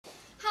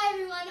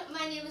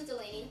My name is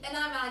Delaney. And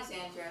I'm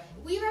Alexandra.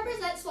 We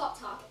represent Swap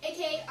Talk,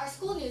 aka our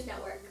school news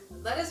network.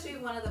 Let us be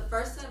one of the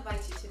first to invite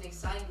you to an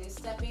exciting new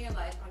step in your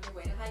life on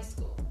your way to high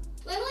school.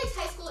 Land O'Lakes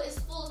High School is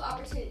full of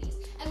opportunities,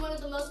 and one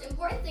of the most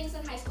important things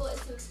in high school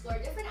is to explore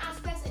different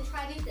aspects and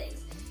try new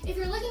things. If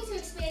you're looking to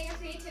expand your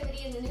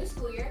creativity in the new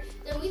school year,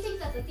 then we think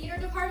that the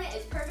theater department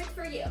is perfect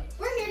for you.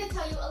 We're here to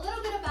tell you a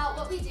little bit about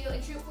what we do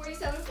in Troop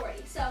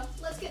 4740, so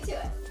let's get to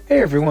it.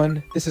 Hey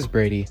everyone, this is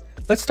Brady.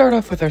 Let's start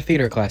off with our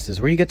theater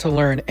classes where you get to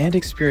learn and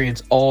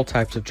experience all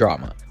types of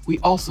drama. We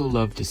also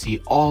love to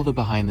see all the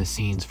behind the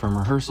scenes from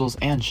rehearsals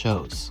and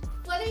shows.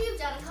 Whether you've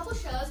done a couple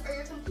shows or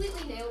you're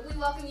completely new, we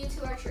welcome you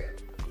to our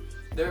troop.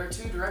 There are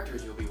two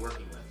directors you'll be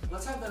working with.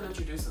 Let's have them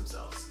introduce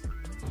themselves.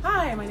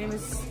 Hi, my name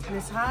is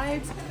Miss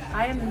Hides.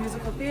 I am the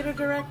musical theater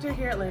director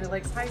here at Land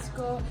O'Lakes High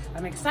School.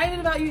 I'm excited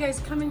about you guys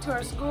coming to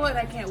our school and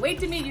I can't wait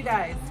to meet you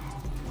guys.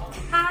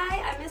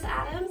 Hi, I'm Miss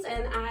Adams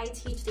and I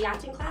teach the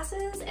acting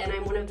classes and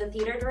I'm one of the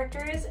theater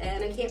directors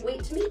and I can't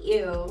wait to meet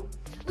you.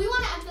 We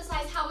want to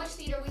emphasize how much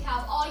theater we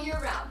have all year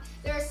round.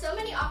 There are so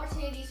many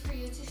opportunities for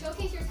you to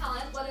showcase your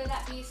talent, whether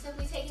that be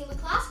simply taking the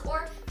class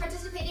or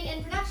participating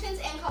in productions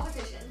and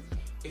competitions.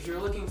 If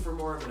you're looking for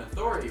more of an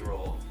authority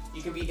role,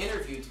 you can be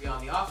interviewed to be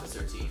on the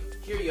officer team.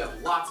 Here you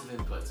have lots of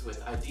inputs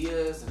with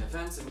ideas and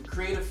events and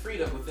creative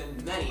freedom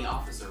within many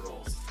officer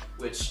roles,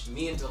 which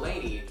me and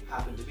Delaney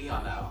happen to be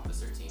on that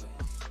officer team.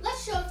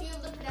 Let's show a few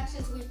of the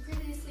productions we've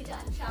previously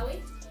done, shall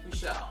we? We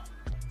shall.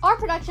 Our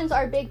productions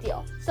are a big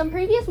deal. Some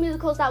previous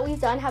musicals that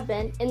we've done have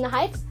been In the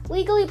Heights,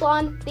 Legally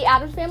Blonde, The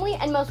Addams Family,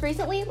 and most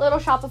recently, Little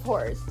Shop of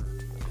Horrors.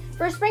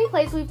 For spring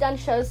plays, we've done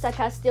shows such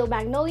as Steel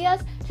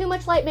Magnolias, Too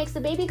Much Light Makes the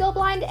Baby Go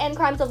Blind, and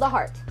Crimes of the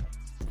Heart.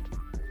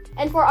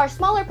 And for our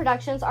smaller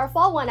productions, our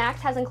fall one act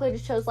has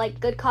included shows like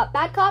Good Cop,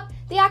 Bad Cop,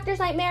 The Actor's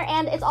Nightmare,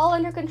 and It's All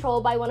Under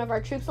Control by one of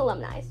our Troop's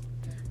alumni.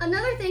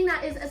 Another thing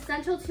that is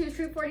essential to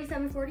Troop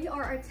 4740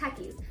 are our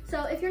techies.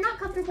 So if you're not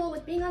comfortable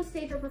with being on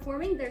stage or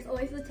performing, there's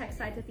always the tech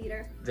side to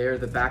theater. They're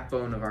the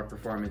backbone of our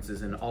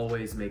performances and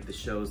always make the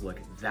shows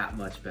look that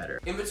much better.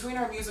 In between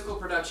our musical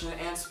production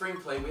and spring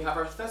play, we have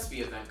our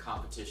Thespy event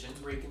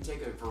competitions where you can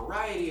take a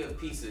variety of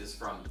pieces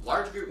from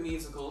large group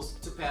musicals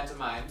to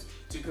pantomimes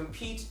to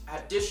compete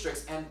at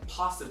districts and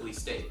possibly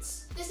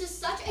states. This is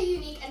such a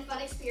unique and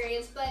fun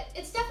experience, but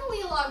it's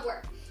definitely a lot of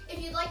work.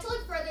 If you'd like to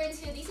look further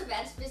into these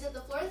events, visit the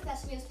Florida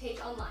Thespians page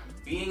online.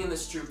 Being in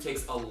this troupe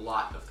takes a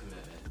lot of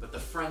commitment, but the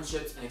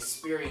friendships and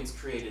experience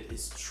created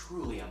is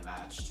truly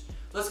unmatched.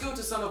 Let's go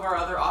to some of our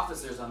other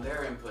officers on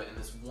their input in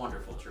this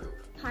wonderful troupe.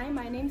 Hi,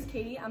 my name's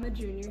Katie. I'm a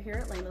junior here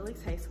at Land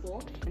O'Lakes High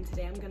School, and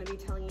today I'm going to be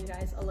telling you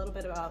guys a little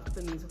bit about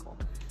the musical.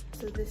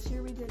 So this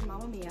year we did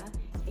Mamma Mia,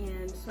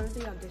 and sort of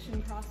the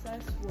audition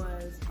process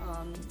was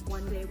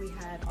one day we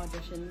had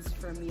auditions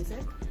for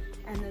music,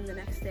 and then the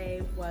next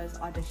day was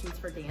auditions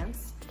for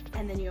dance,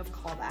 and then you have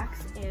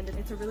callbacks, and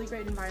it's a really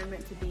great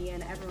environment to be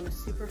in. Everyone is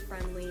super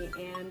friendly,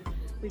 and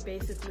we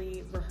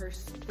basically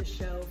rehearsed the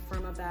show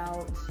from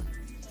about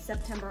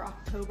September,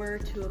 October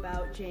to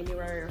about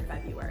January or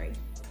February.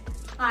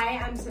 Hi,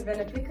 I'm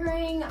Savannah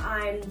Pickering.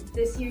 I'm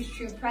this year's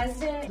troop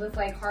president. With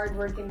hard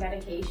work and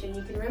dedication,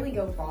 you can really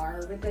go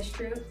far with this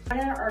troop. One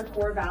of our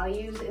core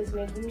values is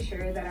making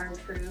sure that our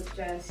troop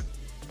just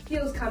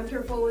feels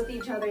comfortable with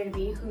each other to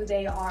be who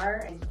they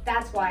are, and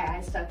that's why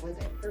I stuck with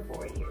it for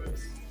 4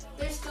 years.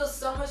 There's still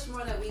so much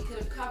more that we could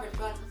have covered,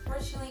 but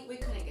unfortunately, we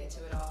couldn't get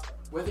to it all.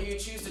 Whether you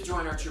choose to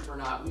join our troop or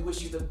not, we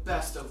wish you the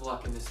best of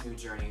luck in this new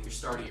journey, your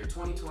start of your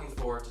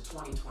 2024 to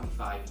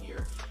 2025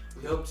 year.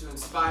 We hope to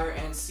inspire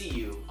and see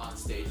you on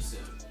stage soon.